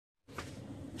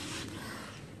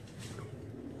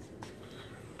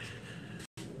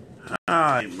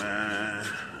Alright, man.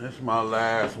 This is my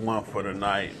last one for the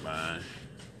night, man.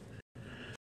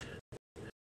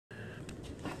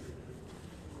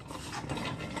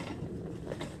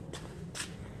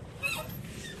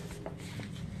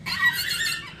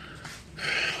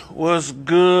 What's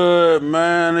good,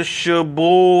 man? It's your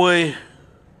boy.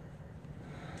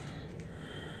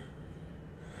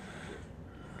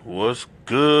 What's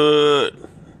good?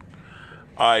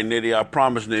 Alright, Nitty, I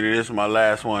promise, Nitty, this is my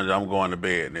last one. I'm going to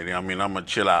bed, Nitty. I'm going to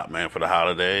chill out, man, for the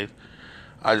holidays.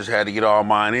 I just had to get all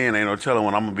mine in. Ain't no telling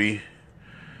when I'm going to be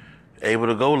able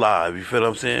to go live. You feel what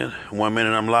I'm saying? 1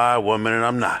 minute I'm live, 1 minute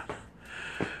I'm not.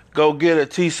 Go get it.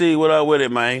 TC, what up with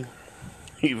it, man?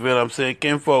 You feel what I'm saying?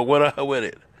 Kinfolk, what up with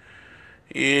it?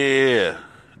 Yeah.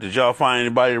 Did y'all find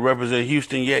anybody to represent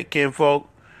Houston yet, Kinfolk?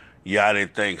 Yeah, I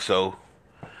didn't think so.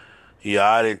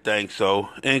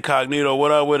 Incognito,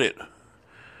 what up with it?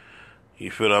 You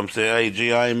feel what I'm saying? Hey,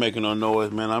 G, I ain't making no noise,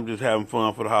 man. I'm just having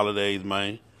fun for the holidays,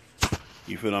 man.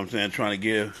 You feel what I'm saying? Trying to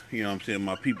give, you know what I'm saying,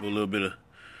 my people a little bit of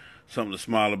something to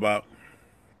smile about.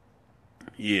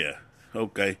 Yeah,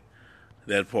 okay.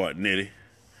 That part, Nitty.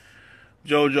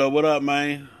 JoJo, what up,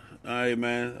 man? All right,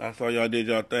 man. I saw y'all did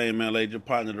y'all thing, man. Laid your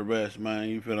partner to rest, man.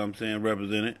 You feel what I'm saying?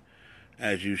 Represented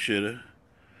as you shoulda.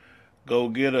 Go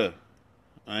get her.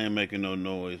 I ain't making no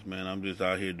noise, man. I'm just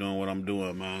out here doing what I'm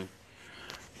doing, man.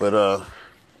 But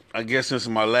I guess since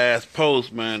my last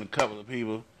post, man, a couple of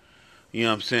people, you know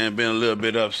what I'm saying, been a little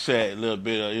bit upset, a little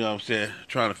bit, you know what I'm saying,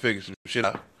 trying to figure some shit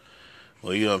out.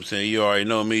 Well, you know what I'm saying, you already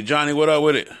know me. Johnny, what up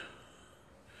with it?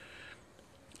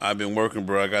 I've been working,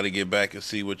 bro. I got to get back and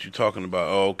see what you're talking about.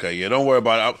 Oh, okay. Yeah, don't worry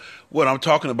about it. What I'm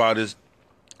talking about is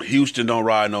Houston don't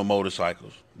ride no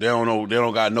motorcycles. They don't know. They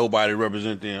don't got nobody to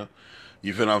represent them.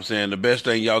 You feel what I'm saying? The best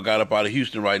thing y'all got up out of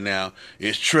Houston right now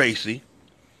is Tracy.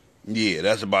 Yeah,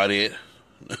 that's about it.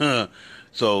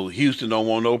 So Houston don't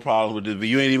want no problems with this. But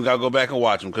you ain't even got to go back and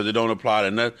watch them because it don't apply to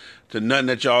nothing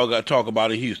that y'all got to talk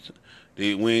about in Houston.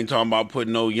 We ain't talking about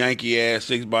putting no Yankee-ass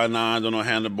 6x9s on no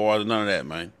handlebars or none of that,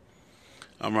 man.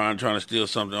 I'm around trying to steal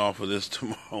something off of this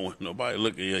tomorrow when nobody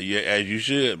looking at you, as you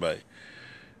should, man.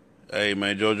 Hey,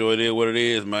 man, JoJo, it is what it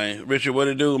is, man. Richard, what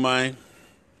it do, man?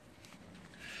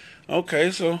 Okay,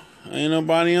 so ain't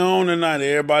nobody on tonight.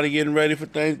 Everybody getting ready for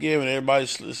Thanksgiving. Everybody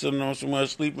sitting on somewhere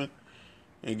sleeping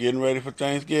and getting ready for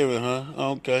Thanksgiving, huh?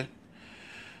 Okay.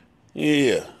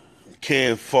 Yeah.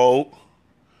 Kinfolk.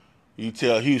 You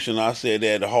tell Houston I said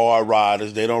that the hard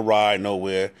riders, they don't ride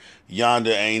nowhere.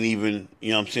 Yonda ain't even,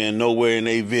 you know what I'm saying, nowhere in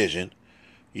their vision.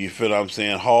 You feel what I'm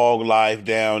saying? Hog life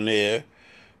down there.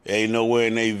 Ain't nowhere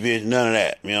in their vision. None of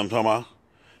that. You know what I'm talking about?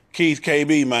 Keith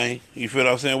KB, man. You feel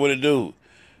what I'm saying? What it do?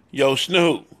 Yo,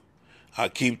 Snoop. I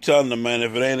keep telling them, man,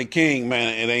 if it ain't a king,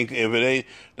 man,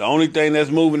 the only thing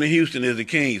that's moving to Houston is the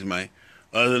Kings, man.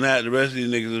 Other than that, the rest of these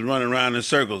niggas is running around in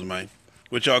circles, man.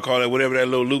 What y'all call that, whatever that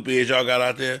little loop is y'all got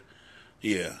out there?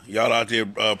 Yeah, y'all out there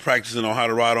practicing on how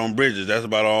to ride on bridges. That's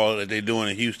about all that they doing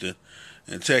in Houston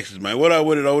and Texas, man. What up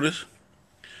with it, Otis?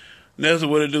 That's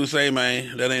what it do say,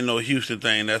 man. That ain't no Houston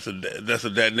thing. That's a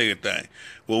that nigga thing.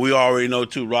 Well, we already know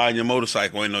too. Riding your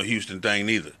motorcycle ain't no Houston thing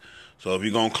neither. So if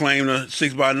you're gonna claim the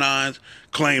 6x9s,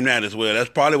 claim that as well. That's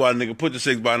probably why the nigga put the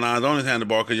 6x9s on his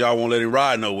handlebar because y'all won't let him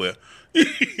ride nowhere.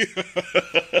 That's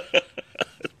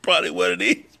probably what it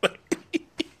is.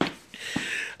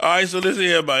 All right, so listen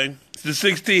here, man. It's the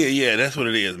 610. Yeah, that's what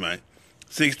it is, man.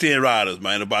 610 riders,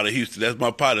 man, about of Houston. That's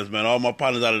my partners, man. All my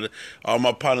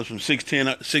partners from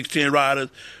 610 riders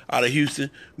out of Houston.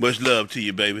 Much love to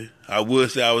you, baby. I would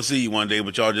say I would see you one day,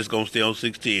 but y'all just gonna stay on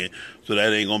 610, so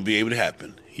that ain't gonna be able to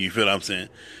happen. You feel what I'm saying?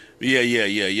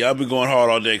 Yeah. I've been going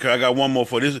hard all day. Cause I got one more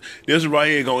for this. This right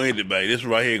here gonna end it, man. This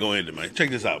right here gonna end it, man. Check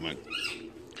this out, man.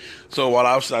 So while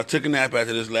I took a nap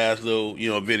after this last little,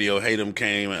 video, Hatem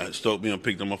came and stoked me and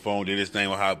picked up my phone, did his thing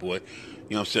with Hot Boy. You know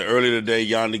what I'm saying? Earlier today,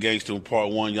 Yonda Gangsta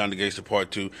Part 1, Yonda Gangsta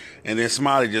Part 2. And then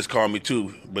Smiley just called me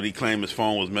too, but he claimed his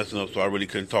phone was messing up, so I really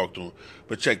couldn't talk to him.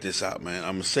 But check this out, man.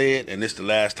 I'm going to say it, and this is the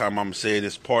last time I'm going to say it.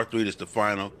 This Part 3, this is the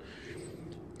final.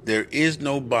 There is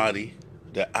nobody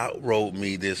that outrode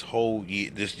me this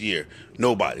year.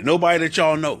 Nobody. Nobody that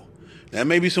y'all know. Now,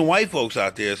 maybe some white folks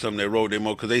out there, some that rode them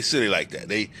more, because they silly like that.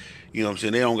 They, you know what I'm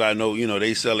saying, they don't got no,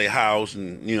 they sell their house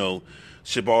and,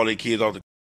 ship all their kids off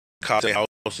the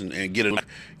house and get it.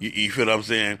 You feel what I'm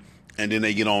saying? And then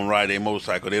they get on ride their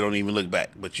motorcycle. They don't even look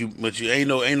back. But you ain't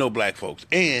no black folks.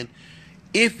 And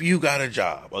if you got a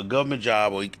job, a government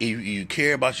job, or you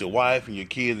care about your wife and your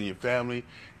kids and your family,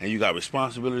 and you got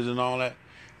responsibilities and all that,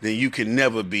 then you can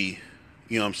never be,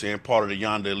 part of the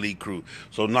Yonda elite crew.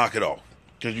 So knock it off.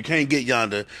 Because you can't get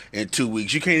Yonda in 2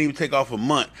 weeks. You can't even take off a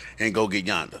month and go get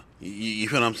Yonda. You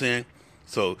feel what I'm saying?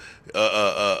 So,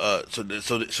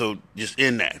 so just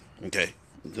end that, okay?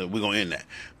 So we're gonna end that.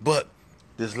 But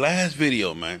this last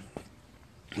video, man,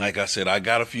 like I said, I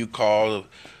got a few calls,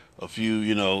 a few,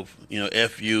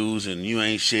 FUs and you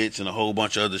ain't shits and a whole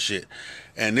bunch of other shit.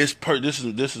 And this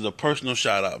is a personal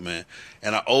shout out, man.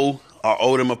 And I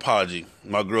owe them apology.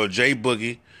 My girl J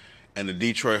Boogie and the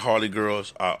Detroit Harley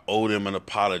girls, I owe them an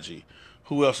apology.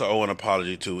 Who else I owe an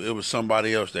apology to? It was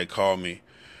somebody else that called me,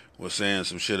 was saying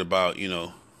some shit about, we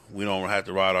don't have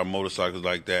to ride our motorcycles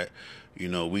like that,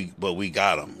 but we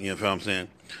got them. You know what I'm saying?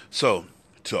 So,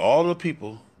 to all the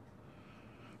people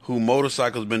who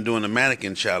motorcycles been doing the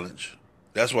mannequin challenge,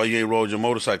 that's why you ain't rode your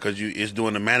motorcycle, because it's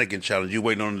doing the mannequin challenge. You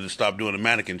waiting on it to stop doing the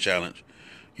mannequin challenge.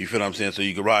 You feel what I'm saying? So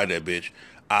you can ride that bitch.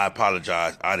 I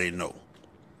apologize. I didn't know.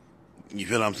 You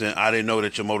feel what I'm saying? I didn't know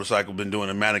that your motorcycle been doing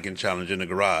the mannequin challenge in the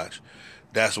garage.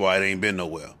 That's why it ain't been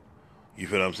nowhere. You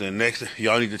feel what I'm saying? Next,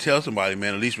 y'all need to tell somebody,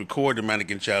 man, at least record the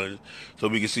mannequin challenge so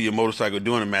we can see your motorcycle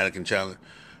doing the mannequin challenge.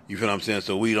 You feel what I'm saying?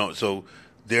 So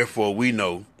therefore we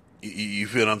know. You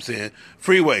feel what I'm saying?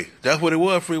 Freeway. That's what it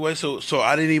was, Freeway. So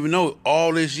I didn't even know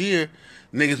all this year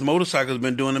niggas' motorcycles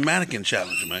been doing the mannequin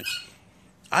challenge, man.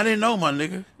 I didn't know, my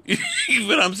nigga. You feel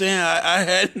what I'm saying? I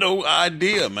had no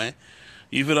idea, man.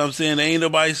 You feel what I'm saying? Ain't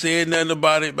nobody said nothing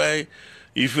about it, man.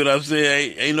 You feel what I'm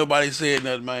saying? Ain't nobody said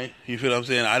nothing, man. You feel what I'm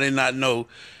saying? I did not know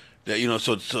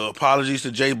that, so apologies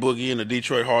to Jay Boogie and the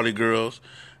Detroit Harley girls.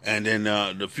 And then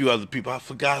the few other people. I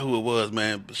forgot who it was,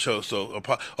 man.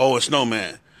 It's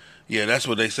Snowman. Yeah, that's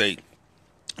what they say.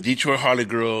 Detroit Harley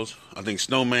girls, I think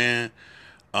Snowman,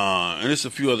 and there's a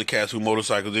few other cats who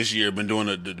motorcycles this year been doing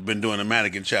the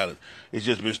mannequin challenge. It's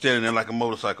just been standing there like a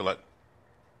motorcycle, like.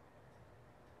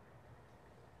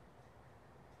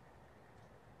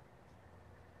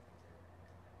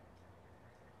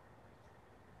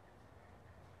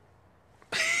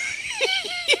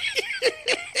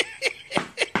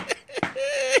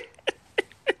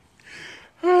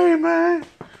 Hey, man.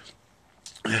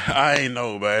 I ain't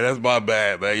know, man. That's my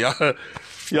bad, man.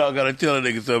 Y'all gotta tell a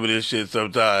nigga some of this shit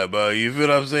sometime, man. You feel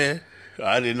what I'm saying?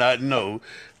 I did not know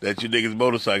that you niggas'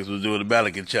 motorcycles was doing the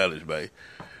mannequin challenge, man.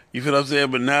 You feel what I'm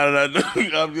saying? But now that I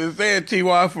know, I'm just saying,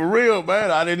 TY, for real, man.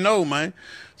 I didn't know, man.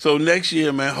 So next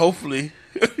year, man, hopefully.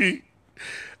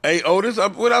 Hey, Otis,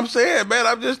 what I'm saying, man,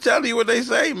 I'm just telling you what they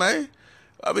say, man.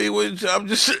 I mean, I'm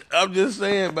just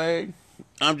saying, man.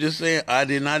 I'm just saying, I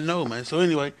did not know, man. So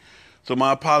anyway, so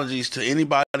my apologies to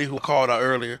anybody who called out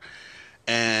earlier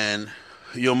and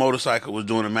your motorcycle was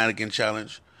doing a mannequin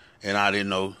challenge and I didn't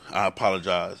know. I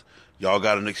apologize. Y'all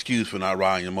got an excuse for not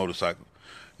riding your motorcycle.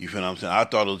 You feel what I'm saying? I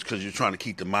thought it was because you're trying to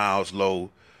keep the miles low,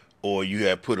 or you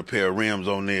had put a pair of rims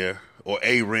on there, or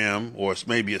a rim, or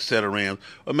maybe a set of rims,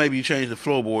 or maybe you changed the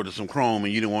floorboard to some chrome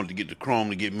and you didn't want to get the chrome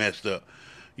to get messed up.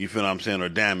 You feel what I'm saying? Or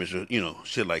damaged, or,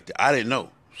 shit like that. I didn't know.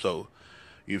 So,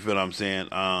 you feel what I'm saying?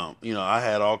 I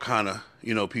had all kind of,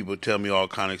 people tell me all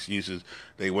kind of excuses.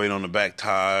 They wait on the back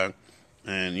tire,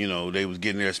 and, they was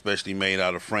getting their specially made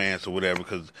out of France or whatever,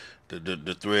 because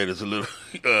the thread is a little,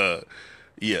 because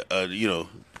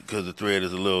the thread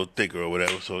is a little thicker or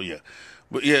whatever. So, yeah.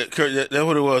 But, yeah, that's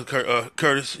what it was,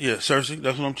 Curtis. Yeah, Cersei,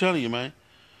 that's what I'm telling you, man.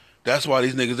 That's why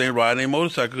these niggas ain't riding their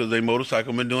motorcycle, because their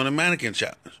motorcycle been doing a mannequin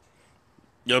challenge.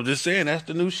 I'm just saying, that's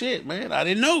the new shit, man. I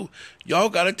didn't know. Y'all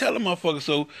gotta tell them, motherfucker.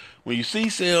 So when you see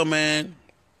sale, man,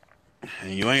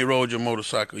 and you ain't rode your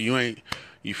motorcycle, you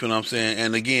feel what I'm saying?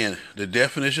 And again, the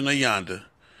definition of Yonda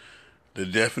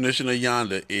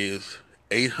is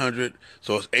 800.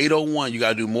 So it's 801. You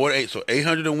gotta do more than 8. So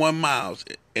 801 miles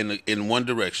in one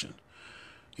direction.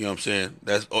 You know what I'm saying?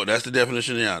 That's the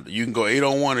definition of Yonda. You can go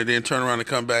 801 and then turn around and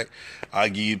come back. I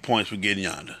give you points for getting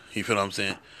Yonda. You feel what I'm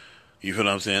saying? You feel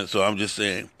what I'm saying? So I'm just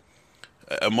saying,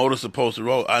 a motor's supposed to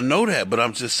roll. I know that, but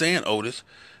I'm just saying, Otis,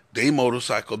 they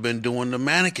motorcycle been doing the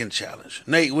mannequin challenge.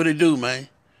 Nate, what it do, man?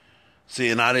 See,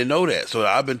 and I didn't know that. So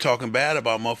I've been talking bad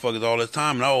about motherfuckers all this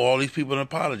time, and I owe all these people an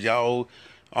apology. I owe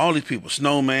all these people.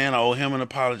 Snowman, I owe him an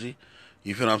apology.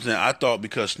 You feel what I'm saying? I thought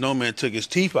because Snowman took his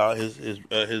teeth out, his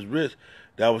wrist,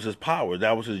 that was his power.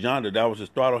 That was his Yonda. That was his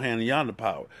throttle hand and Yonda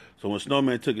power. So when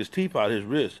Snowman took his teeth out, his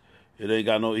wrist, he ain't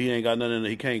got nothing.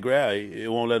 He can't grab. It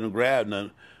won't let him grab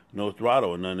nothing, no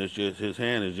throttle or nothing. It's just his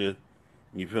hand is just.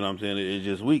 You feel what I'm saying? It's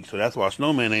just weak. So that's why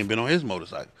Snowman ain't been on his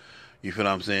motorcycle. You feel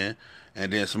what I'm saying?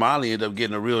 And then Smiley ended up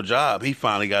getting a real job. He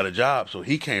finally got a job, so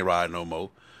he can't ride no more.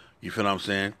 You feel what I'm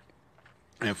saying?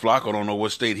 And Flacco don't know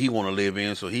what state he want to live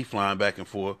in, so he flying back and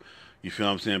forth. You feel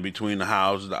what I'm saying? Between the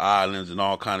houses, the islands, and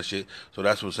all kind of shit. So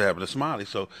that's what's happening to Smiley.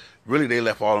 So really, they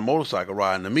left all the motorcycle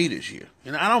riding to me this year.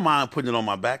 And I don't mind putting it on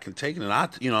my back and taking it.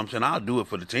 You know what I'm saying? I'll do it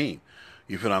for the team.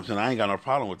 You feel what I'm saying? I ain't got no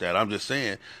problem with that. I'm just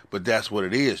saying, but that's what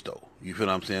it is, though. You feel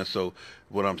what I'm saying? So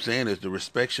what I'm saying is the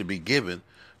respect should be given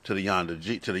to the Yonda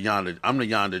G, to the Yonda. I'm the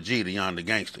Yonda G, the Yonda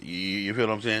Gangsta. You feel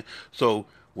what I'm saying? So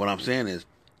what I'm saying is,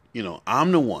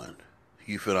 I'm the one.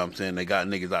 You feel what I'm saying? They got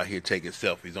niggas out here taking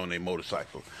selfies on their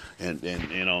motorcycle, and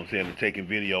you know what I'm saying, and taking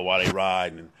video while they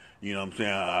riding, and you know what I'm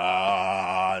saying?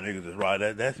 Niggas is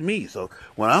riding. That's me. So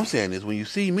what I'm saying is, when you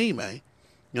see me, man,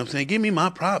 you know what I'm saying, give me my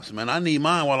props, man. I need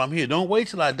mine while I'm here. Don't wait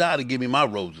till I die to give me my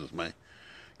roses, man.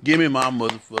 Give me my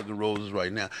motherfucking roses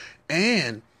right now.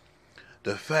 And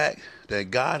the fact that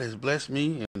God has blessed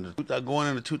me and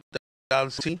going into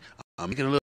 2016, I'm making a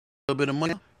little bit of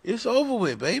money. It's over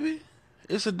with, baby.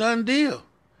 It's a done deal.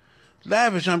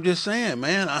 Lavish, I'm just saying,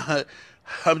 man.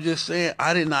 I'm just saying,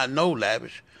 I did not know,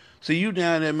 Lavish. See, you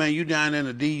down there, man. You down there in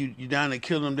the D. You down there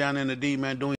killing them down there in the D,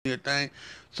 man, doing your thing.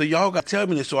 So y'all got to tell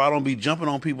me this so I don't be jumping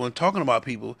on people and talking about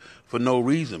people for no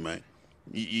reason, man.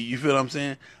 You feel what I'm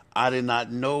saying? I did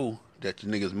not know that the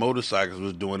niggas' motorcycles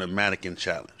was doing a mannequin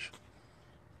challenge.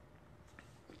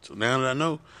 So now that I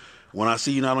know, when I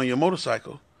see you not on your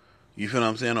motorcycle, you feel what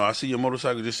I'm saying? Or I see your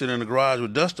motorcycle just sitting in the garage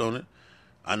with dust on it,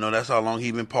 I know that's how long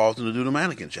he been pausing to do the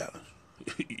mannequin challenge.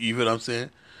 You feel what I'm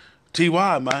saying?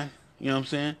 TY, man. You know what I'm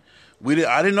saying?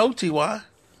 I didn't know TY.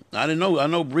 I didn't know. I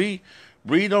know Bree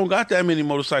don't got that many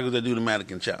motorcycles that do the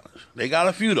mannequin challenge. They got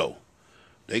a few, though.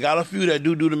 They got a few that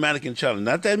do the mannequin challenge.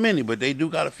 Not that many, but they do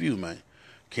got a few, man.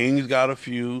 King's got a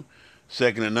few.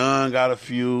 Second and None got a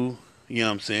few. You know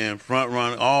what I'm saying? Front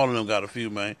Run, all of them got a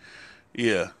few, man.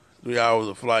 Yeah. 3 hours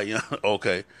of flight.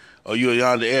 Okay. Oh, you a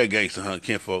Yonda Air gangster, huh,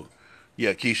 kinfolk?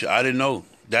 Yeah, Keisha, I didn't know.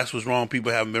 That's what's wrong.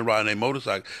 People haven't been riding their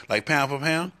motorcycles. Like pound for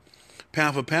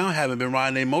pound haven't been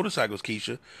riding their motorcycles,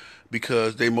 Keisha,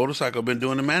 because their motorcycle been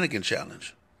doing the mannequin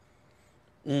challenge.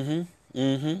 Little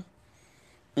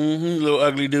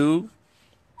ugly dude.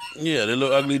 Yeah, the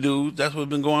little ugly dudes. That's what's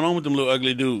been going on with them little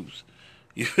ugly dudes.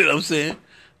 You feel what I'm saying?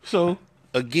 So,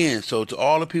 again, to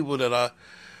all the people that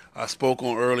I spoke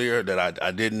on earlier that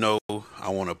I didn't know, I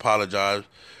want to apologize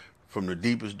from the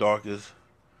deepest, darkest,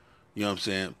 you know what I'm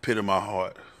saying, pit of my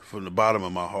heart, from the bottom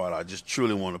of my heart. I just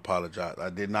truly want to apologize. I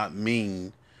did not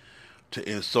mean to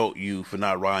insult you for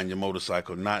not riding your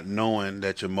motorcycle, not knowing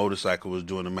that your motorcycle was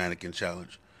doing the mannequin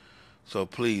challenge. So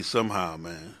please, somehow,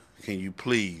 man, can you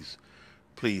please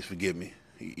forgive me?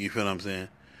 You feel what I'm saying?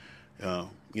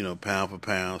 Pound for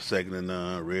pound, second and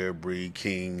none, rare breed,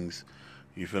 kings.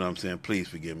 You feel what I'm saying? Please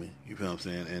forgive me. You feel what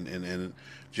I'm saying? And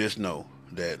just know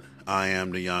that I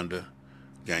am the Yonda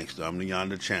Gangsta. I'm the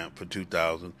Yonda champ for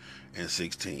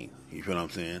 2016. You feel what I'm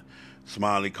saying?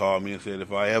 Smiley called me and said,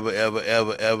 if I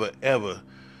ever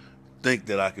think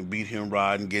that I can beat him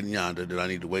riding, getting Yonda, that I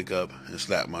need to wake up and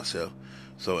slap myself.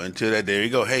 So until that, there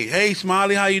you go. Hey,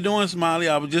 Smiley, how you doing, Smiley?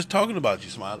 I was just talking about you,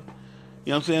 Smiley.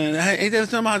 You know what I'm saying? Hey, ain't that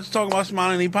something I was talking about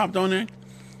Smiley and he popped on there?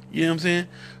 You know what I'm saying?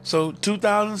 So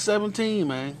 2017,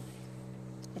 man,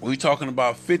 we talking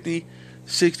about 50,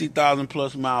 60,000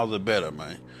 plus miles or better,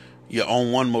 man. You're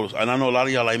on one motorcycle. And I know a lot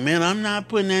of y'all like, man, I'm not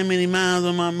putting that many miles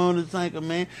on my motorcycle,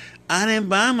 man. I didn't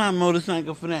buy my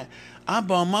motorcycle for that. I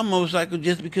bought my motorcycle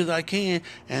just because I can,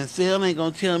 and Sale ain't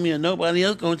gonna tell me, or nobody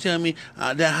else gonna tell me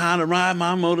that how to ride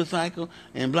my motorcycle,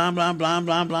 and blah, blah, blah,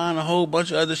 blah, blah, and a whole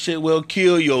bunch of other shit. Well,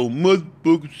 kill your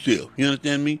motherfucking self. You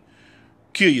understand me?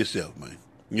 Kill yourself, man.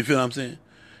 You feel what I'm saying?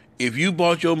 If you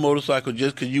bought your motorcycle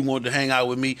just because you wanted to hang out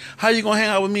with me, how you gonna hang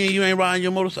out with me and you ain't riding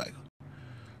your motorcycle?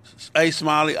 Hey,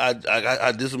 Smiley,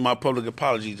 this is my public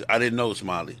apologies. I didn't know,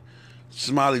 Smiley.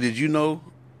 Smiley, did you know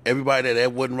everybody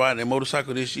that wasn't riding their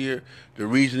motorcycle this year, the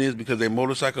reason is because their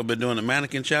motorcycle been doing the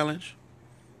mannequin challenge?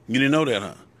 You didn't know that,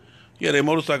 huh? Yeah, their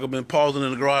motorcycle been pausing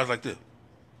in the garage like this.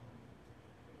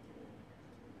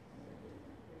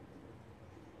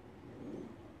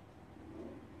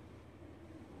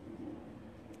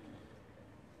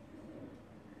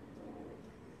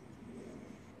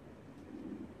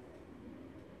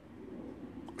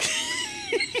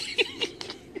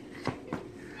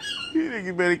 You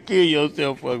niggas better kill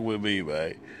yourself fucking with me,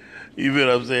 man. You feel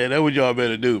what I'm saying? That's what y'all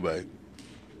better do, man.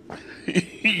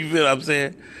 You feel what I'm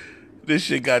saying? This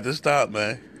shit got to stop,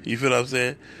 man. You feel what I'm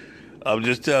saying? I'm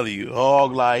just telling you,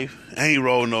 hog life, ain't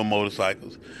rolling no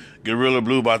motorcycles. Gorilla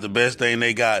Blue about the best thing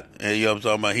they got. And you know what I'm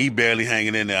talking about? He barely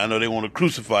hanging in there. I know they want to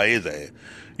crucify his ass.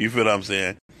 You feel what I'm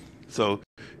saying? So,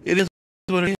 it is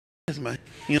what it is, man.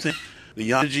 You know what I'm saying? The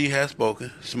Yonda G has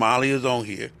spoken. Smiley is on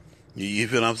here. You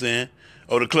feel what I'm saying?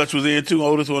 Oh, the clutch was in too.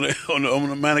 Oh, this one on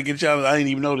the mannequin challenge. I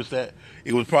didn't even notice that.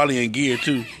 It was probably in gear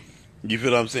too. You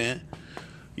feel what I'm saying?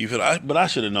 But I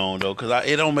should have known though, cause I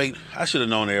should have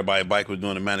known everybody bike was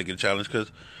doing the mannequin challenge,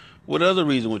 cause What other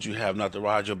reason would you have not to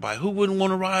ride your bike? Who wouldn't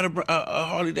want to ride a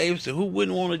Harley Davidson? Who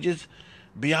wouldn't want to just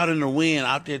be out in the wind,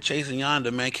 out there chasing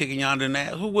Yonda, man, kicking Yonda in the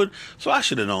ass? Who would? So I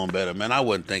should have known better, man. I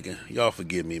wasn't thinking. Y'all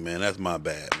forgive me, man. That's my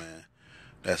bad, man.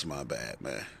 That's my bad,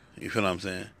 man. You feel what I'm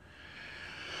saying?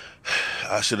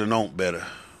 I should have known better.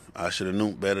 I should have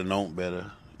known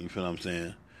better. You feel what I'm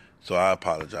saying? So I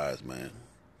apologize, man.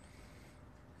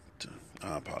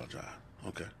 I apologize.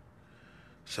 Okay.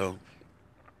 So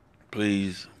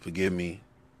please forgive me.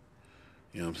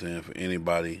 You know what I'm saying? For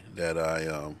anybody that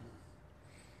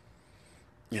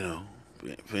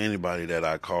for anybody that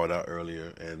I called out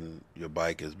earlier and your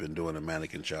bike has been doing a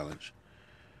mannequin challenge.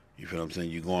 You feel what I'm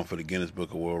saying? You're going for the Guinness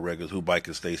Book of World Records. Who bike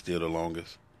can stay still the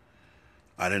longest?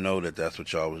 I didn't know that that's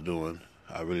what y'all was doing.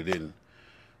 I really didn't.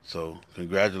 So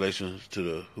congratulations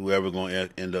to whoever going to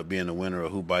end up being the winner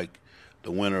of who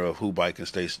bike can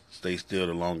stay still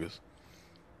the longest.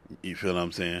 You feel what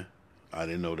I'm saying? I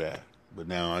didn't know that, but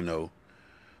now I know.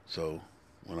 So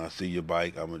when I see your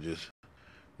bike, I'm gonna just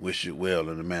wish you well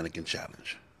in the mannequin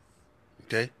challenge.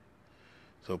 Okay?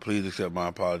 So please accept my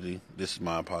apology. This is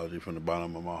my apology from the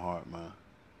bottom of my heart, man.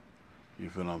 You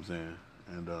feel what I'm saying?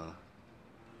 And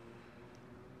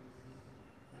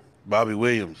Bobby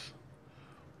Williams,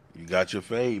 you got your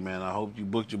fade, man. I hope you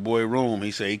booked your boy room.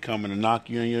 He said he coming to knock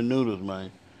you in your noodles,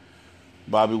 man.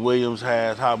 Bobby Williams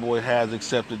Hot Boy has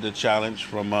accepted the challenge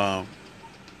from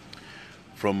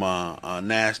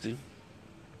Nasty.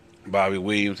 Bobby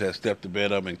Williams has stepped the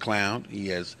bed up and clowned. He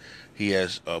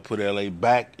has put LA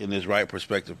back in his right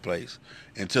perspective place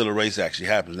until the race actually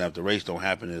happens. Now, if the race don't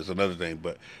happen, it's another thing.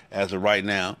 But as of right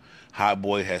now, Hot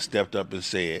Boy has stepped up and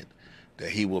said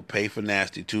that he will pay for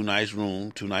Nasty 2 nights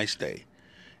room, 2 nights stay,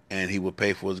 and he will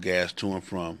pay for his gas to and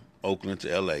from Oakland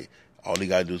to LA. All he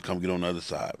got to do is come get on the other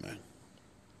side, man.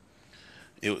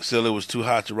 It was too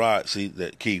hot to ride. See,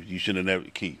 that Keith, you should have never,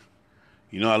 Keith.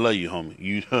 You know I love you, homie.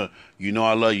 You know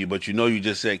I love you, but you know you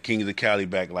just set Kings of Cali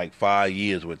back like 5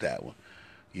 years with that one.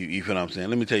 You feel what I'm saying?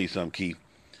 Let me tell you something, Keith.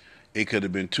 It could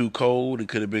have been too cold. It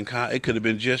could have been it could have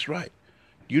been just right.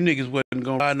 You niggas wasn't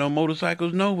gonna ride no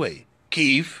motorcycles, no way,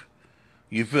 Keith.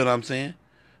 You feel what I'm saying?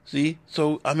 See,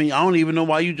 so I mean, I don't even know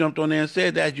why you jumped on there and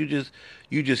said that. You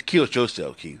just killed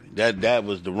yourself, Keith. That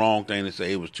was the wrong thing to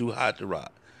say. It was too hot to ride.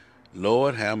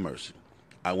 Lord have mercy.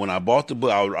 When I bought the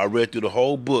book, I read through the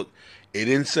whole book. It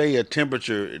didn't say a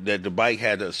temperature that the bike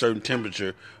had a certain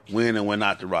temperature when and when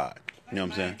not to ride. You know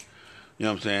what I'm saying? You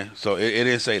know what I'm saying? So it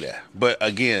didn't say that. But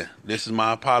again, this is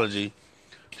my apology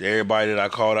to everybody that I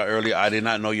called out earlier. I did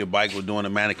not know your bike was doing a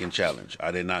mannequin challenge.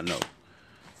 I did not know.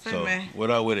 So, man,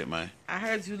 what up with it, man? I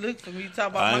heard you look for me. You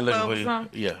talk about my club or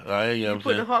something? Yeah, I am. You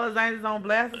put the Harleys Angels on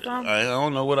blast or something? I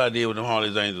don't know what I did with them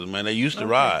Harleys Angels, man. They used to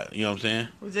ride. You know what I'm saying?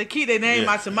 Well, just keep their name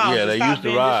out your mouth. Yeah, they used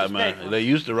to ride, man. They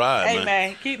used to ride, man. Hey,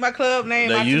 man, keep my club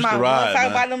name out your mouth. They used to ride, talk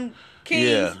about them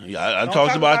Kings. Yeah, I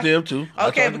talked about them, too.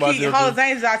 Okay, but keep Harleys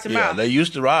Angels out your mouth. Yeah, they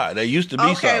used to ride. They used to be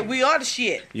something. Okay, we are the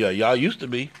shit. Yeah, y'all used to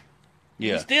be.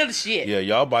 Yeah. We still the shit. Yeah,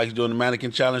 y'all bikes doing the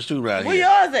mannequin challenge, too, right here.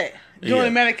 Where yours at? Doing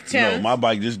the mannequin challenge? No, my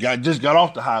bike just got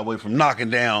off the highway from knocking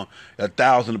down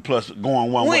 1,000 plus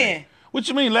going one way. What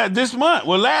you mean? This month?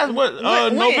 Well,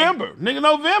 November. Nigga,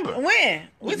 November. When?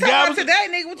 We talking about today,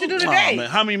 nigga. What you do today?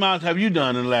 Man, how many miles have you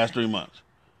done in the last 3 months?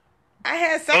 I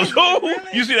had some.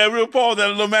 Really? You see that real pause, that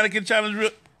little mannequin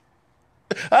challenge?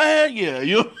 I had,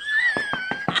 you.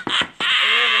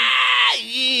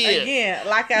 Again,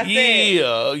 like I said.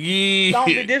 Yeah. Don't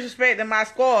be disrespecting my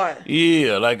squad.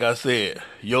 Yeah, like I said,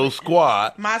 your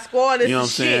squad. My squad is you know what I'm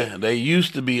saying? They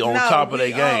used to be on top of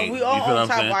their game. We all on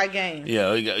top of our game.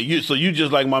 Yeah, so you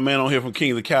just like my man on here from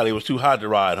Kings of Cali. It was too hot to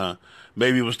ride, huh?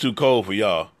 Maybe it was too cold for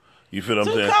y'all. You feel what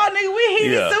I'm saying? Too cold, nigga. We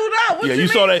heated suit up. What you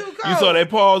saw mean that? Too cold? You saw that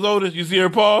pause, Otis? You see her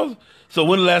pause? So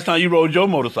when the last time you rode your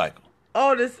motorcycle?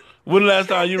 Otis. When the last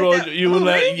time you rode?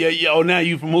 Yeah. Oh, now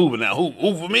you from Uber now.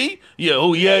 Who for me? Yeah.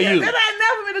 Who? Yeah, you. That ain't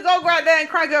never me to go right there and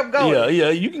crank up going. Yeah.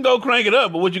 You can go crank it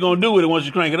up, but what you gonna do with it once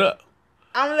you crank it up?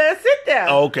 I'm gonna let it sit there.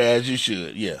 Okay, as you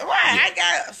should. Yeah. Right. Yeah. I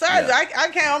got surgery. Yeah. I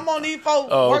can't. I'm on these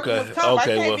folks working with the I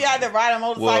can't be out there riding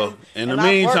motorcycles. Well, in the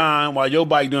meantime, while your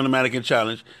bike doing the mannequin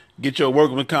challenge, get your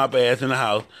workman comp ass in the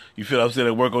house. You feel what I'm saying?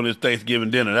 And work on this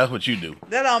Thanksgiving dinner. That's what you do.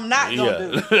 That I'm not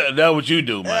gonna do. That's what you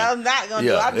do, man. That I'm not gonna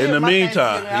do. I in the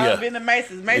meantime, I've been to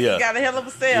Macy's. Macy's got a hell of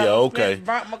a sale. Yeah, okay.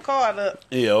 Burnt my card up.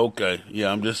 Yeah, okay.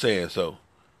 Yeah, I'm just saying. So,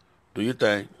 do your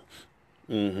thing.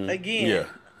 Mm-hmm. Again.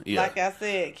 Yeah. Like I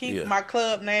said, keep my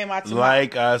club name out your mouth.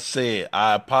 Like I said,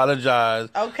 I apologize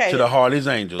to the Harleys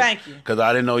Angels. Thank you. Because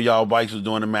I didn't know y'all bikes was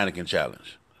doing the mannequin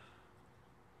challenge.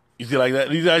 You see like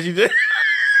that? You see how she did?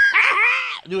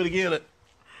 Do it again.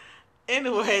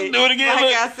 Anyway, do it again.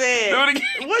 Like I said, do it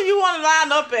again. Where you want to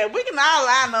line up at? We can all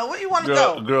line up. Where you want to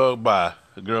go? Girl,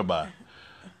 bye.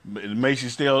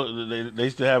 Macy's still they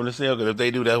still having a sale, because if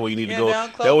they do, that's where you need to go.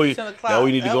 That's where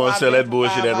you need to go and sell that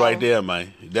bullshit at right there,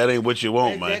 man. That ain't what you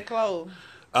want, man.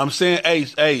 I'm saying,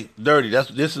 hey, Dirty.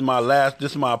 This is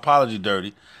my apology,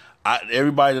 Dirty.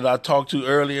 Everybody that I talked to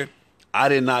earlier, I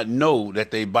did not know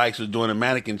that they bikes was doing a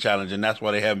mannequin challenge, and that's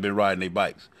why they haven't been riding their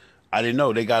bikes. I didn't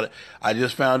know they got it. I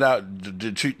just found out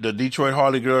the Detroit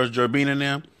Harley girls, Jerbina and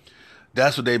them.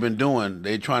 That's what they've been doing.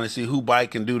 They're trying to see who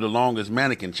bike can do the longest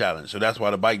mannequin challenge. So that's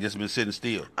why the bike just been sitting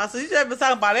still. Oh, so you just been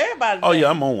talking about everybody today. Oh, yeah,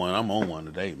 I'm on one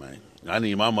today, man. I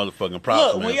need my motherfucking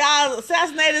props, man. Look, when y'all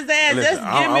assassinate his ass, just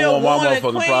give me a warning, my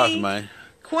motherfucking Queen. Props, man.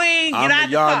 Queen, get out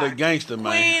the car. I'm the Yonda gangster,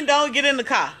 man. Queen, don't get in the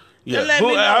car. Yeah, they're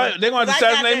going to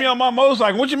assassinate me on my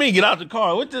motorcycle. What you mean, get out the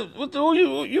car?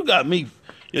 Who you got me?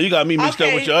 Yeah, you got me mixed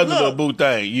up with your other little boo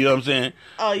thing. You know what I'm saying?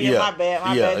 Oh, yeah, my bad.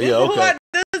 Okay.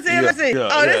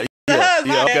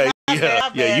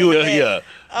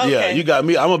 You got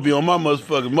me. I'm gonna be on my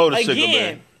motherfucking motorcycle, again,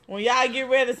 man. When y'all get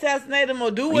ready to assassinate them or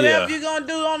do whatever you're gonna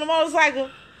do on the motorcycle,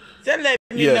 just let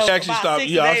me know. Actually, stop.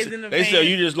 They said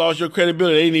you just lost your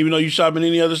credibility. They didn't even know you shop in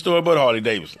any other store but Harley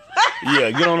Davidson.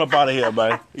 Get on up out of here,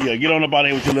 man. Get on up out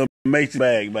of here with your little Macy's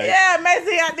bag, man. Yeah,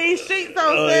 Macy's got these sheets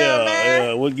on sale,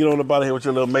 man. Well, get on up out of here with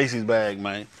your little Macy's bag,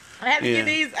 man. I had to get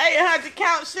these 800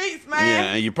 count sheets, man.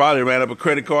 Yeah, and you probably ran up a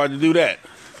credit card to do that.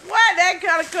 What? That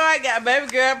kind of card got baby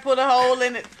girl put a hole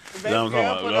in it. Don't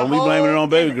be blaming it on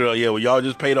baby girl. Yeah, well, y'all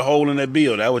just paid a hole in that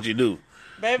bill. That's what you do.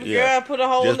 Baby girl put a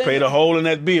hole in it. Just paid a hole in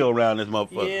that bill around this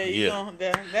motherfucker.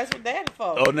 That's what daddy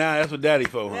for. Oh, now that's what daddy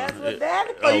for. That's what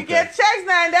daddy for. Okay. You get checks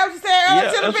now, and that's what you said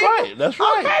earlier to the people. That's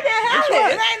right. Okay, then handle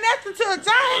it. It ain't nothing to a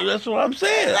giant. That's what I'm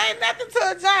saying. It ain't nothing to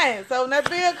a giant. So when that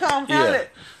bill come, handle it.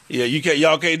 Yeah,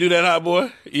 y'all can't do that, hot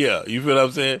boy? Yeah, you feel what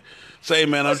I'm saying? Say,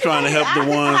 man, I'm trying to help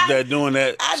the ones that doing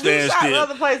that.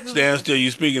 Stand still.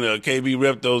 You speaking of KB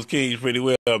rep those kings pretty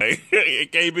well, man.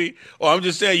 KB. Oh, I'm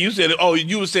just saying. You said. Oh,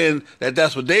 you were saying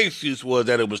that's what their excuse was,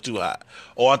 that it was too hot.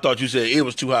 Oh, I thought you said it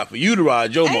was too hot for you to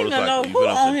ride your motorcycle. No, who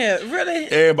on here? Really?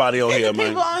 Everybody on here, man.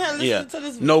 People on here listening to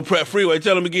this. No freeway.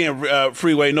 Tell them again.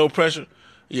 Freeway. No pressure.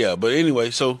 Yeah, but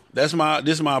anyway, so this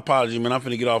is my apology, man. I'm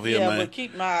finna get off here, man. Yeah, but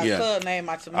keep my club name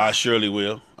out your mouth. I surely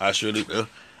will.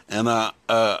 And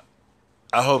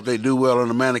I hope they do well on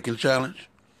the mannequin challenge.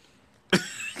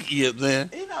 You know what I'm saying?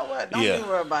 You know what? Don't even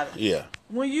worry about it. Yeah.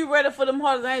 When you ready for them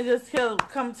Harleys, I ain't just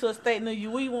come to a state near you.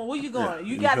 Where you going?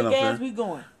 You got the gas, we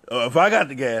going. If I got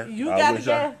the gas. You got the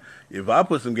gas? If I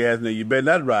put some gas in there, you better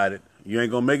not ride it. You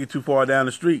ain't going to make it too far down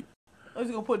the street. Oh,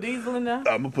 you going to put diesel in there? I'm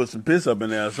going to put some piss up in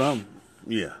there or something.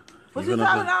 Yeah. But you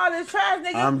talking all this trash,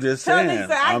 nigga? I'm just saying.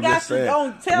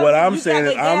 What I'm saying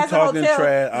is I'm talking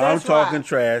trash. I'm talking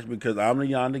trash because I'm the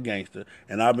Yonda gangster,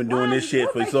 and I've been doing this shit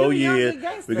for years.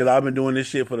 Because I've been doing this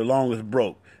shit for the longest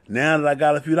broke. Now that I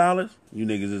got a few dollars, you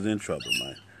niggas is in trouble,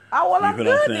 man. Oh, well, I'm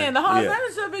good then. The whole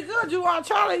thing should be good. You want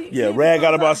Charlie? Yeah, Rad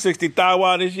got about 60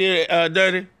 thou this year,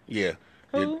 Dirty. Yeah.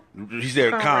 Who? He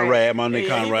said Conrad, my nigga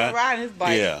Conrad. He riding his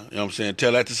bike. Yeah, you know what I'm saying?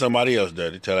 Tell that to somebody else,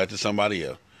 Dirty. Tell that to somebody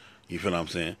else. You feel what I'm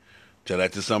saying? Tell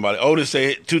that to somebody. Otis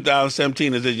said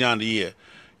 2017 is his Yonda year.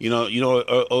 You know,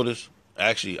 Otis,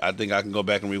 actually, I think I can go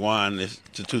back and rewind this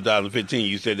to 2015.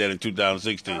 You said that in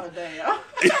 2016. Oh, damn.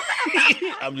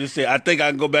 I'm just saying, I think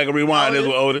I can go back and rewind this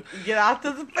with Otis. Get out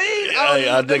to the feed.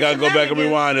 I think I can go back and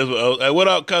rewind this with Otis. Hey, what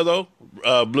up, Cuzzo?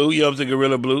 Blue, you know what I'm saying?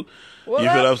 Gorilla Blue. What you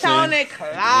feel up, what I'm Tony saying?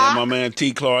 Clark? Yeah, my man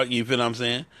T. Clark, you feel what I'm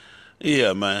saying?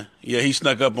 Yeah, man. Yeah, he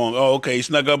snuck up on, he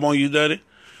snuck up on you, Dirty?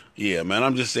 Yeah, man,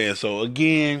 I'm just saying. So,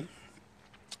 again,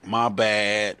 my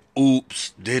bad.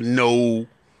 Oops. Didn't know.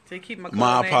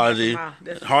 My apology.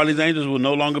 Harley's Angels will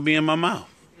no longer be in my mouth.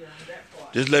 Yeah, that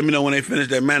part. Just let me know when they finish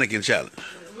that mannequin challenge.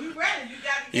 We ready.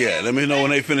 You got to let me know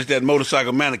when they finish that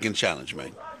motorcycle mannequin challenge,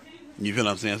 man. You feel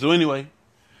what I'm saying? So anyway,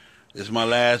 this is my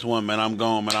last one, man. I'm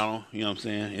gone, man. I don't, you know what I'm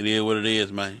saying? It is what it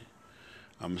is, man.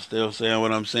 I'm still saying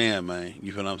what I'm saying, man.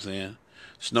 You feel what I'm saying?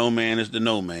 Snowman is the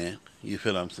no man. You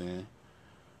feel what I'm saying?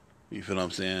 You feel what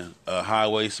I'm saying?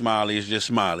 Highway Smiley is just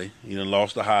Smiley. He done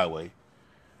lost the highway.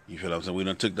 You feel what I'm saying? We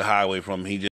done took the highway from him.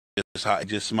 He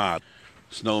just smiled.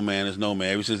 Snowman is no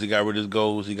man. Ever since he got rid of his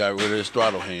goals, he got rid of his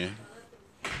throttle hand.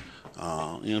 You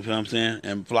know what I'm saying?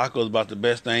 And Flacco's about the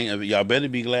best thing. Y'all better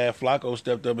be glad Flacco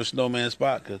stepped up in Snowman's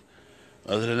spot, because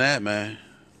other than that, man,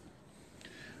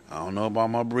 I don't know about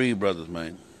my Breed brothers,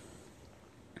 man.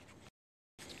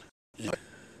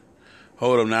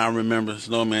 Hold up now, I remember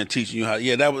Snowman teaching you how.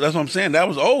 Yeah, that's what I'm saying. That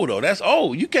was old, though. That's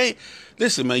old. You can't.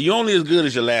 Listen, man, you only as good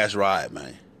as your last ride,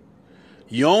 man.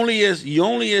 You only as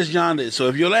Yonda. So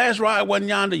if your last ride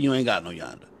wasn't Yonda, you ain't got no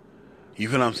Yonda. You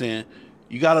feel what I'm saying?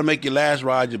 You got to make your last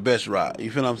ride your best ride.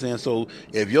 You feel what I'm saying? So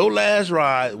if your last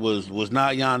ride was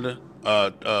not Yonda,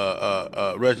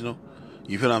 Reginald,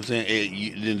 you feel what I'm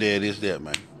saying? Then there it is there,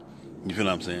 man. You feel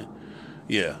what I'm saying?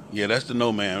 Yeah, that's the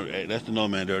no man. That's the no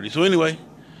man dirty. So anyway,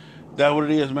 that's what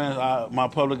it is, man. My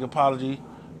public apology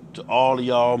to all of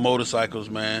y'all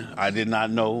motorcycles, man. I did not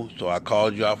know, so I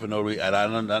called you out for no reason. I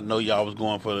did not know y'all was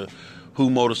going for the who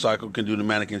motorcycle can do the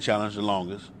mannequin challenge the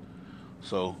longest.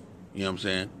 So, you know what I'm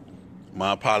saying?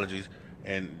 My apologies.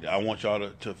 And I want y'all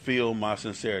to feel my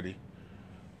sincerity.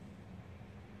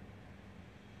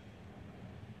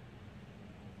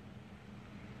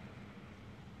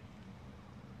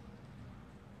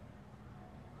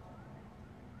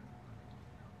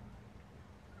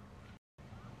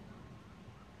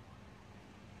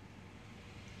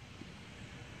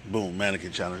 Boom,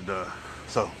 mannequin challenge done.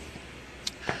 So,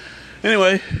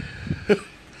 anyway,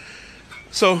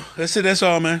 so that's it. That's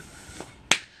all, man.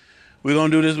 We're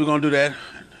gonna do this. We're gonna do that.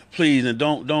 Please, and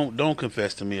don't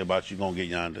confess to me about you gonna get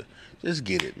Yonda. Just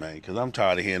get it, man. Because I'm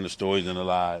tired of hearing the stories and the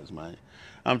lies, man.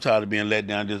 I'm tired of being let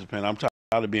down, disappointed. I'm tired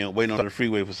of being waiting on the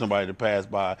freeway for somebody to pass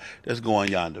by. That's going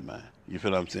Yonda, man. You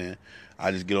feel what I'm saying?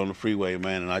 I just get on the freeway,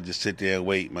 man, and I just sit there and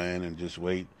wait, man, and just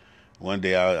wait. One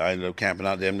day I ended up camping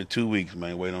out there in 2 weeks,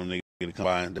 man, waiting on a nigga to come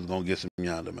by and they're gonna get some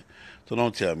Yonda, man. So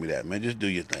don't tell me that, man. Just do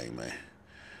your thing, man.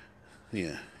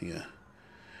 Yeah,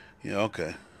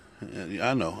 okay.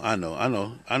 I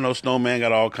know. Snowman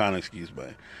got all kind of excuses,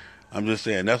 man. I'm just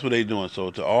saying that's what they doing.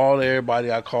 So to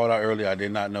everybody I called out earlier, I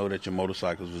did not know that your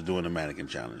motorcycles was doing the mannequin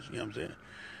challenge. You know what I'm saying?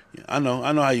 Yeah, I know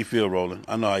how you feel, Roland.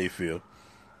 I know how you feel.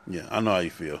 Yeah, I know how you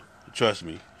feel. Trust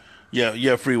me.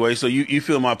 Yeah, Freeway. So you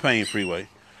feel my pain, Freeway.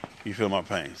 You feel my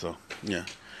pain. So yeah.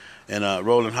 And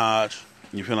Roland Hodge,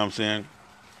 you feel what I'm saying?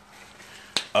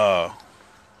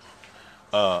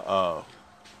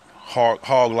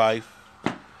 Hog Life.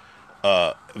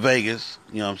 Vegas,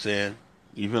 you know what I'm saying?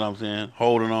 You feel what I'm saying?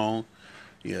 Holding on.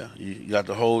 Yeah, you got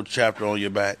the whole chapter on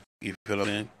your back. You feel what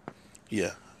I'm saying?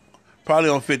 Yeah. Probably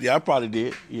on 50. I probably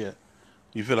did. Yeah.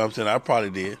 You feel what I'm saying? I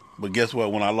probably did. But guess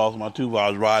what? When I lost my tooth, I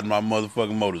was riding my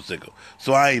motherfucking motorcycle.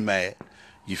 So I ain't mad.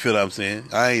 You feel what I'm saying?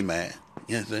 I ain't mad.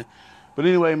 You know what I'm saying? But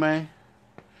anyway, man,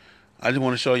 I just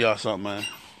want to show y'all something, man.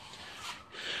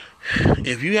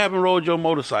 If you haven't rode your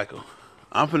motorcycle,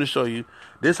 I'm finna show you.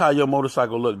 This how your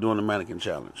motorcycle look during the mannequin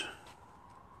challenge.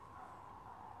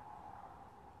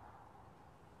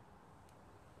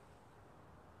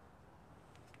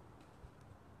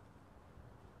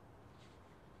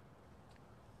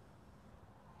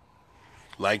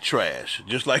 Like trash.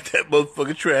 Just like that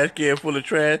motherfucking trash can full of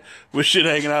trash with shit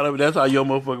hanging out of it. That's how your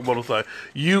motherfucking motorcycle,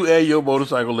 you and your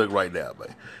motorcycle look right now,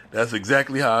 man. That's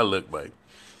exactly how I look, man.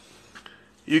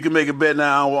 You can make a bet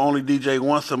now I will only DJ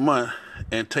once a month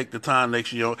and take the time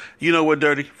next year. You know what,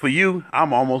 Dirty? For you,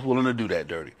 I'm almost willing to do that,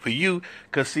 Dirty. For you,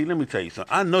 because see, let me tell you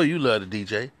something. I know you love the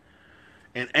DJ.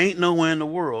 And ain't nowhere in the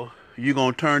world you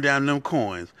going to turn down them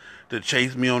coins to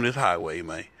chase me on this highway,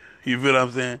 man. You feel what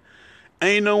I'm saying?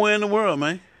 Ain't nowhere in the world,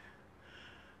 man.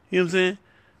 You know what I'm saying?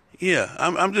 Yeah,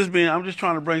 I'm just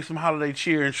trying to bring some holiday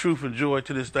cheer and truth and joy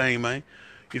to this thing, man.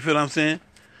 You feel what I'm saying?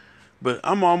 But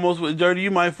I'm almost with Dirty.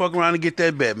 You might fuck around and get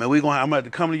that bet, man. I'm gonna have to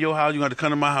come to your house. You're gonna have to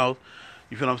come to my house.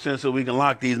 You feel what I'm saying? So we can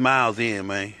lock these miles in,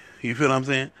 man. You feel what I'm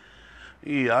saying?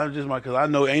 Yeah, because I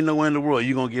know ain't nowhere in the world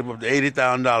you're gonna give up the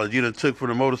 $80,000 you done took for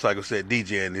the motorcycle set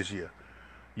DJing this year.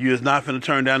 You is not finna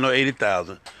turn down no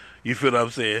 80,000. You feel what I'm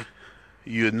saying?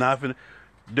 You is not finna.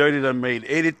 Dirty done made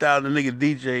 80,000 nigga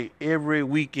DJ every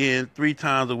weekend, 3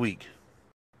 times a week.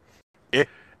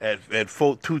 At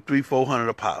 400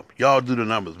 a pop. Y'all do the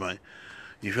numbers, man.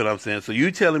 You feel what I'm saying? So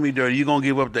you telling me, Dirty, you gonna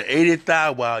give up the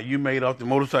 80,000 while you made off the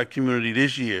motorcycle community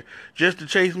this year just to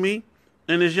chase me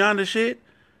and this Yonda shit?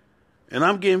 And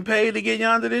I'm getting paid to get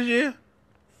Yonda this year?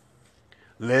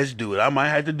 Let's do it. I might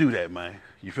have to do that, man.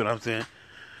 You feel what I'm saying?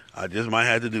 I just might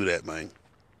have to do that, man.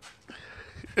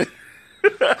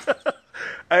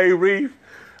 Hey, Reef,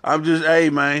 hey,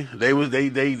 man.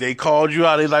 They called you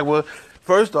out. They like, well,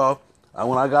 first off,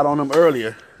 when I got on them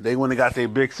earlier, they went and got their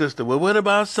big sister. Well, what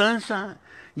about Sunshine?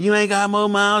 You ain't got more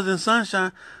miles than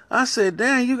Sunshine. I said,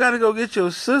 damn, you got to go get your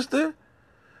sister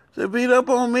to beat up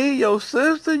on me? Your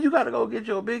sister? You got to go get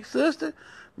your big sister?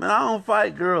 Man, I don't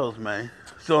fight girls, man.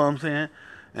 So I'm saying.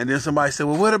 And then somebody said,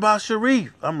 well, what about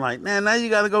Sharif? I'm like, man, now you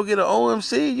got to go get an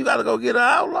OMC. You got to go get an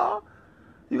outlaw.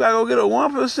 You got to go get a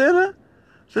 1%er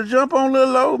to jump on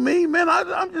little old me. Man,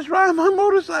 I'm just riding my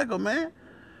motorcycle, man.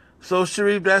 So,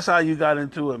 Sharif, that's how you got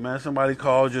into it, man. Somebody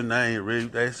called your name,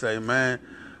 Reef. They say, man.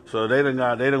 So they done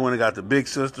went and got the big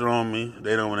sister on me.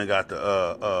 They done went and got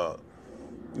the,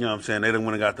 you know what I'm saying? They done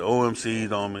went and got the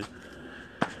OMCs on me.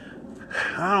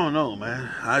 I don't know, man.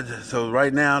 So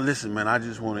right now, listen, man, I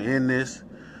just want to end this.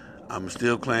 I'm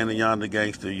still playing the Yonda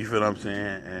Gangsta, you feel what I'm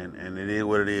saying? And it is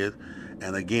what it is.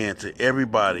 And again, to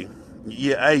everybody,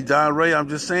 yeah, hey, Don Ray, I'm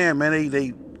just saying, man,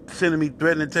 they sending me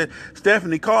threatening text.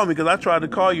 Stephanie called me because I tried to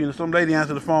call you, and some lady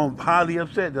answered the phone, highly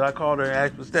upset that I called her and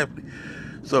asked for Stephanie.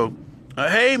 So,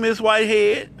 hey, Miss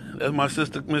Whitehead. That's my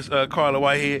sister, Miss Carla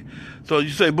Whitehead. So you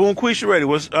say, boom, Quisha ready.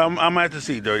 I'm at to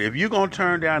see, Dirty. If you're going to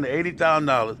turn down the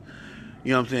 $80,000,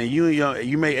 you know what I'm saying?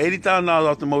 You made $80,000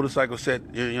 off the motorcycle set,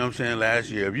 you know what I'm saying, last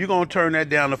year. If you're going to turn that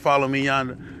down to follow me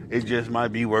yonder, it just might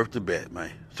be worth the bet,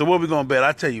 man. So what we going to bet?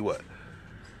 I tell you what.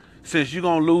 Since you're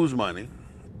going to lose money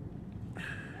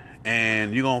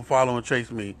and you're going to follow and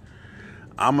chase me,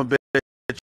 I'm going to bet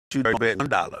you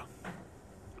 $1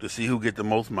 to see who get the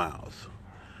most miles.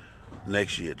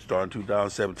 Next year, starting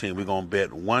 2017, we're going to bet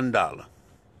 $1.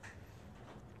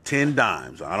 10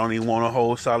 dimes. I don't even want a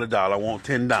whole solid dollar. I want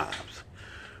 10 dimes.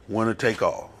 Winner take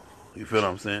all. You feel what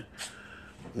I'm saying?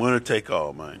 Winner take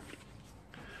all, man.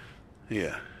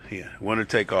 Yeah. Winner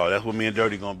take all. That's what me and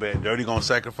Dirty gonna bet. Dirty gonna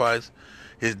sacrifice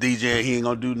his DJ. He ain't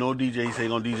gonna do no DJ. He say he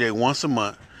gonna DJ once a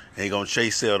month, and he gonna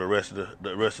chase sale the rest of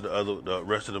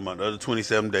the month, the other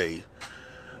 27 days.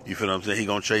 You feel what I'm saying? He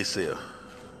gonna chase sale.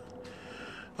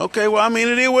 Okay, well, I mean,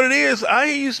 it is what it is. I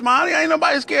hear you, Smiley. Ain't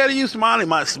nobody scared of you, Smiley.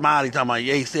 My Smiley talking about,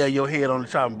 yeah, sell your head on the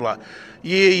chopping block.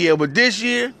 Yeah, but this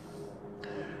year,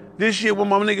 what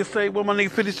my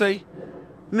nigga 50 say?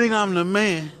 Nigga, I'm the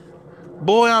man.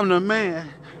 Boy, I'm the man.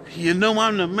 You know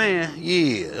I'm the man.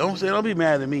 Yeah. Don't be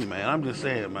mad at me, man. I'm just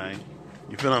saying, man.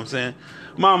 You feel what I'm saying?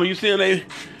 Mama, you see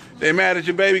they mad at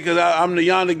you, baby, because I'm the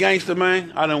Yonda Gangster,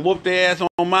 man. I done whooped their ass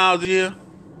on miles a year.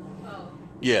 Oh.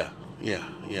 Yeah.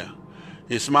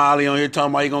 His Smiley on here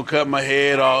talking about he gonna cut my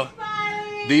head off.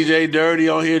 DJ Dirty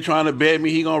on here trying to bet me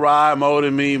he gonna ride more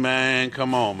than me, man.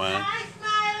 Come on, man.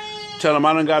 Tell him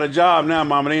I done got a job now,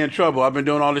 Mama. They in trouble. I've been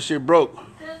doing all this shit broke.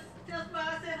 Just while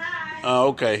I said hi. Oh,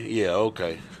 okay. Yeah,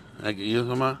 okay. You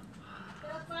know what?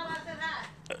 Just while I said hi.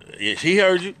 Yeah, she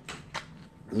heard you.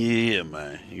 Yeah,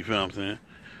 man. You feel what I'm saying?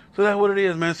 So that's what it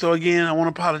is, man. So again, I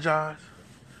want to apologize.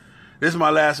 This is my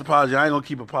last apology. I ain't gonna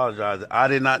keep apologizing. I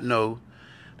did not know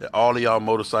that all of y'all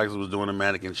motorcycles was doing a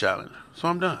mannequin challenge. So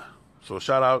I'm done. So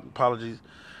shout out, apologies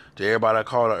to everybody I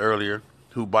called out earlier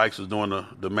who bikes was doing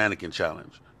the mannequin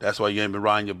challenge. That's why you ain't been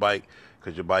riding your bike,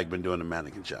 because your bike been doing the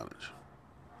mannequin challenge.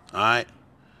 All right?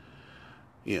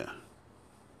 Yeah.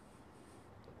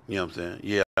 You know what I'm saying?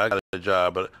 Yeah, I got a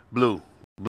job, but Blue.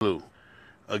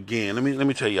 Again, let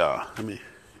me tell y'all.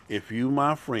 If you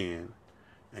my friend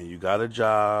and you got a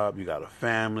job, you got a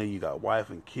family, you got wife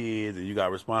and kids, and you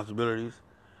got responsibilities,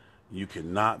 you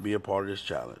cannot be a part of this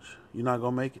challenge. You're not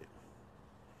going to make it.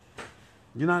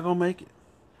 You're not going to make it.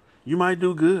 You might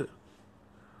do good.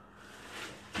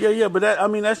 Yeah, but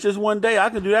that's just one day. I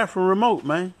can do that from remote,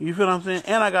 man. You feel what I'm saying?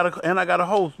 And I got a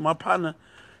host. My partner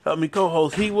help me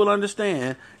co-host. He will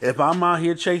understand if I'm out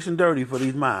here chasing Dirty for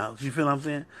these miles. You feel what I'm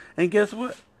saying? And guess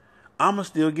what? I'ma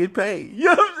still get paid. You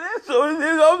know what I'm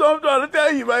saying? So I'm trying to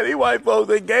tell you, man. These white folks,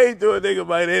 they gave to a nigga,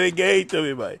 man. They gave to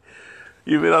me, man.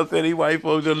 You feel what I'm saying? These white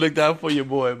folks just looked out for your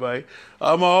boy, man.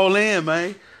 I'm all in,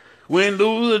 man. Win,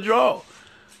 lose, or draw.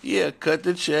 Yeah, cut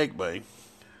the check, man.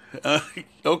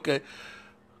 Okay.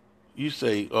 You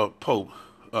say, Poe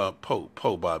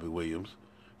Bobby Williams.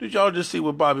 Did y'all just see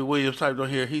what Bobby Williams typed on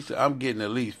here? He said, I'm getting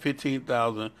at least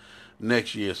 $15,000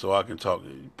 next year so I can talk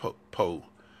to Poe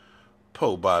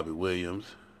Bobby Williams.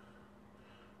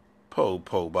 Poe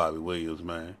Bobby Williams,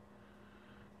 man.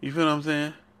 You feel what I'm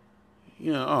saying?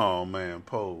 You know, oh man,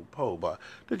 Poe Bobby.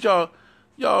 Did y'all,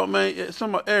 man,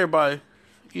 everybody,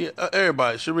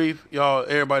 Sharif, y'all,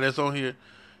 everybody that's on here,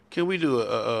 can we do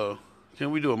a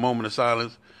moment of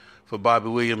silence for Bobby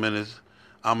Williams and his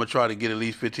I'm gonna try to get at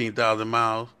least 15,000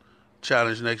 miles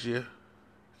challenge next year?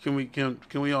 Can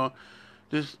we all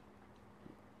just,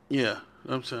 yeah,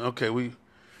 I'm saying, okay,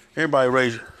 everybody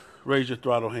raise your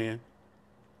throttle hand.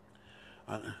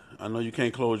 I know you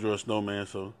can't close your snowman,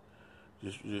 so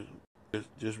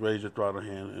just raise your throttle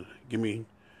hand and give me,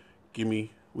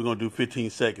 we're gonna do 15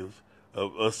 seconds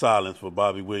of silence for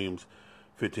Bobby Williams,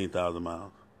 15,000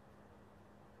 miles.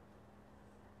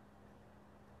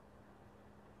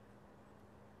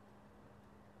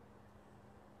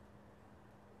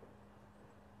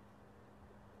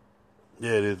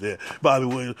 Yeah, it is there. Bobby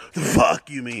Williams, the fuck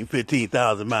you mean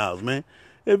 15,000 miles, man?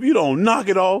 If you don't knock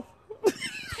it off,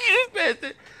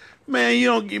 man,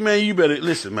 you better,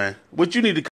 listen, man. What you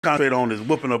need to concentrate on is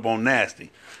whooping up on Nasty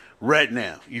right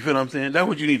now. You feel what I'm saying? That's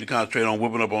what you need to concentrate on,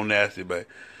 whooping up on Nasty, man.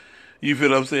 You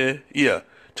feel what I'm saying? Yeah.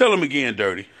 Tell him again,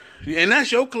 Dirty. And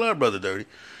that's your club, brother, Dirty.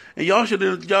 And y'all should,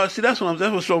 y'all see, that's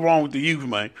what's so wrong with the youth,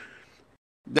 man.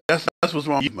 That's what's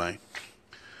wrong with you, man.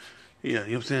 Yeah, you know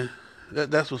what I'm saying?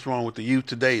 That's what's wrong with the youth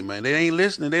today, man. They ain't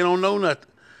listening. They don't know nothing.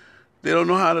 They don't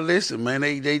know how to listen, man.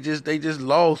 They just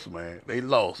lost, man. They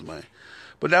lost, man.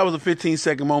 But that was a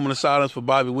 15-second moment of silence for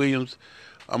Bobby Williams.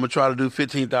 I'm gonna try to do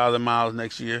 15,000 miles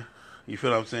next year. You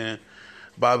feel what I'm saying?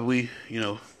 Bobby, we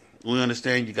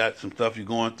understand you got some stuff you're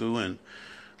going through, and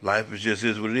life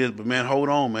is what it is. But man, hold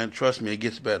on, man. Trust me, it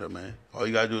gets better, man. All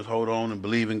you gotta do is hold on and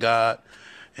believe in God,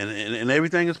 and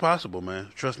everything is possible, man.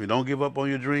 Trust me. Don't give up on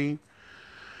your dream.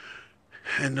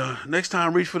 And next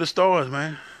time, reach for the stars,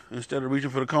 man, instead of reaching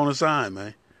for the corner sign,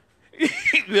 man.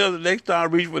 The next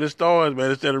time, reach for the stars,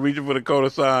 man, instead of reaching for the corner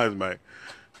signs, man.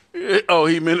 Oh,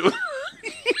 he meant it.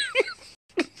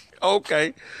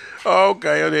 Okay. Well,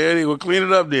 clean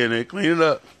it up then. Clean it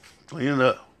up.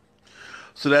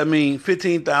 So that means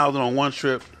 15,000 on one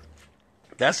trip.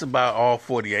 That's about all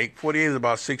 48. 48 is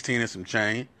about 16 and some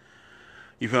change.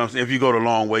 You feel what I'm saying? If you go the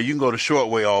long way, you can go the short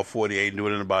way all 48 and do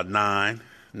it in about 9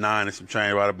 and some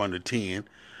change, right up under 10.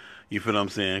 You feel what I'm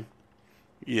saying?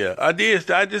 Yeah, I did.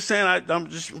 I just saying I'm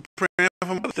just praying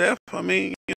for myself. I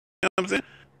mean, you know what I'm saying?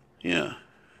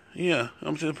 Yeah.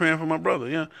 I'm just praying for my brother.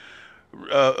 Yeah.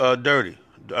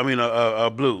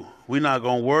 Blue. We're not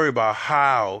gonna worry about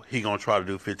how he gonna try to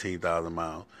do 15,000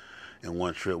 miles in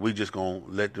one trip. We just gonna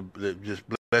just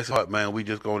bless his heart, man. We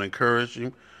just gonna encourage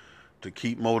him to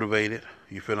keep motivated.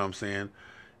 You feel what I'm saying?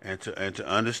 And to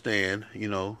understand,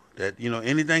 that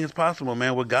anything is possible,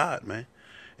 man, with God, man.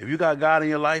 If you got God in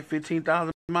your life,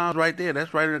 15,000 miles right there.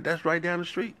 That's right down the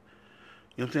street.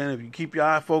 You know what I'm saying? If you keep your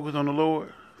eye focused on the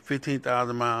Lord,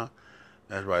 15,000 miles.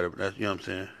 That's right. That's you know what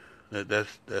I'm saying.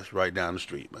 That's right down the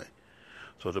street, man.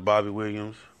 So to Bobby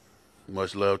Williams,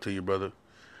 much love to you, brother.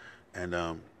 And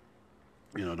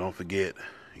don't forget,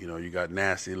 you got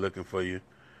Nasty looking for you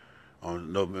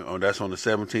that's on the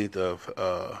 17th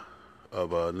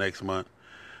of next month.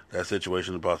 That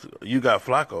situation is possible. You got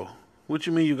Flacco. What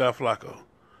you mean you got Flacco?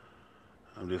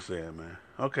 I'm just saying, man.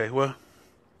 Okay, well,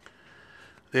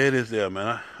 there it is there,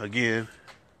 man. Again,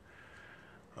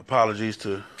 apologies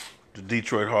to the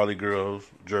Detroit Harley girls,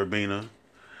 Jerbina.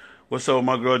 What's up with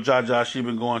my girl Jaja? She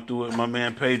been going through it. My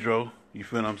man Pedro, you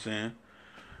feel what I'm saying?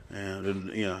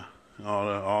 And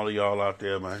all of y'all out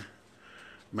there, man.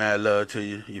 Mad love to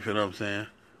you. You feel what I'm saying?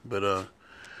 But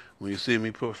when you see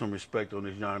me, put some respect on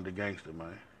this Yonda Gangsta,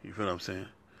 man. You feel what I'm saying?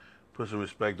 Put some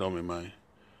respect on me, man.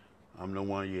 I'm the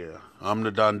one, yeah. I'm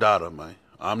the Dondada, man.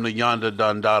 I'm the Yonda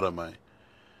Dondada, man.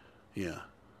 Yeah.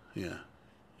 Yeah,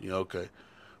 okay.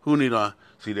 Who need on?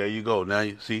 See, there you go. Now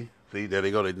you see, there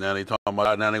they go. Now they talking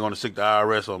about. Now they going to stick the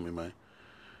IRS on me, man.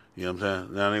 You know what I'm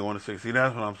saying? Now they want to stick. See,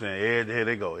 that's what I'm saying. Here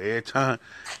they go. Every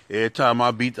time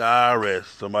I beat the IRS,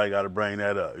 somebody got to bring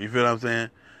that up. You feel what I'm saying?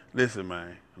 Listen,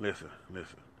 man. Listen.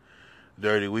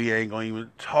 Dirty, we ain't gonna even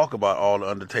talk about all the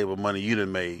under table money you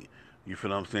done made. You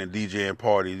feel what I'm saying? DJing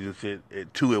parties, you sit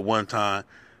at 2 at one time.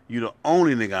 You the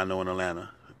only nigga I know in Atlanta,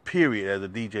 period, as a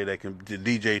DJ that can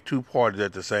DJ 2 parties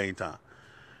at the same time.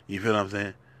 You feel what I'm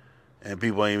saying? And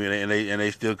people ain't even, and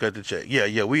they still cut the check.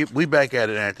 Yeah, we back at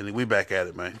it, Anthony. We back at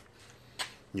it, man.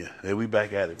 Yeah, we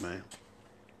back at it, man.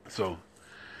 So,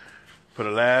 for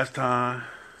the last time,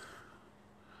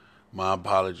 my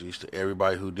apologies to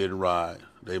everybody who didn't ride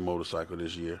their motorcycle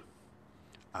this year.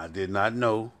 I did not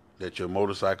know that your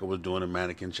motorcycle was doing a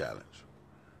mannequin challenge.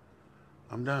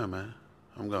 I'm done, man.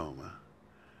 I'm gone, man.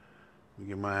 We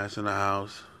get my ass in the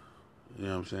house. You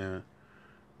know what I'm saying?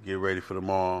 Get ready for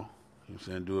tomorrow. You know what I'm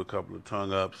saying? Do a couple of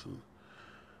tongue ups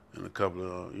and a couple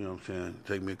of, you know what I'm saying?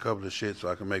 Take me a couple of shit so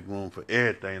I can make room for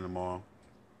everything tomorrow.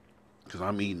 Because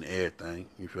I'm eating everything.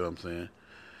 You feel what I'm saying?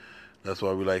 That's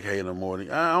why we like hating them more than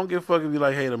I don't give a fuck if you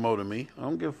like hate them more than me. I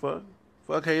don't give a fuck.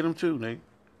 Fuck hate them too, nigga.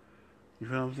 You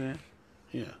feel what I'm saying?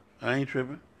 Yeah. I ain't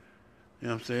tripping. You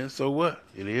know what I'm saying? So what?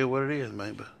 It is what it is,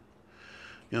 man. But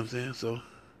you know what I'm saying? So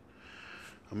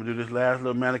I'm gonna do this last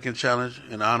little mannequin challenge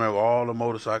in honor of all the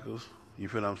motorcycles. You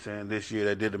feel what I'm saying? This year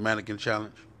that did the mannequin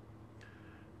challenge.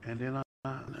 And then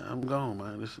I'm gone,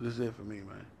 man. This is it for me,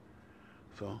 man.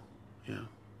 So, yeah.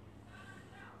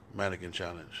 Mannequin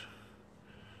challenge.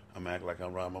 I'm acting like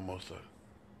I'm riding my motorcycle.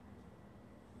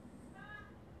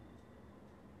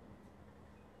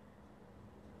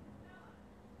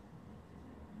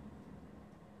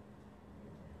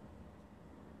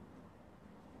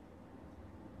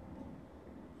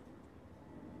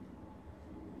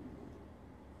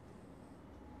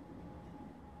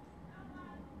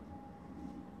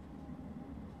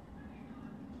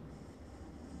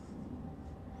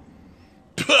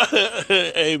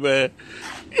 Hey, man.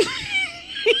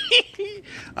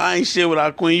 I ain't shit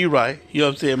without Queen. You right. You know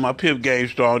what I'm saying? My pimp game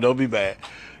strong. Don't be bad.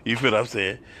 You feel what I'm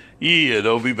saying? Yeah,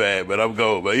 don't be bad, but I'm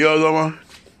gold, man. You know what I'm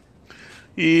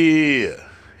saying?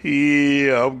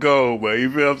 Yeah, I'm gold, man.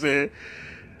 You feel what I'm saying?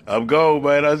 I'm gold,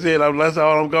 man. That's it. That's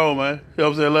all I'm gold, man. You know what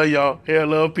I'm saying? Love y'all. Hair,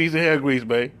 love, peace, and hair grease,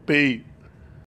 man. Peace.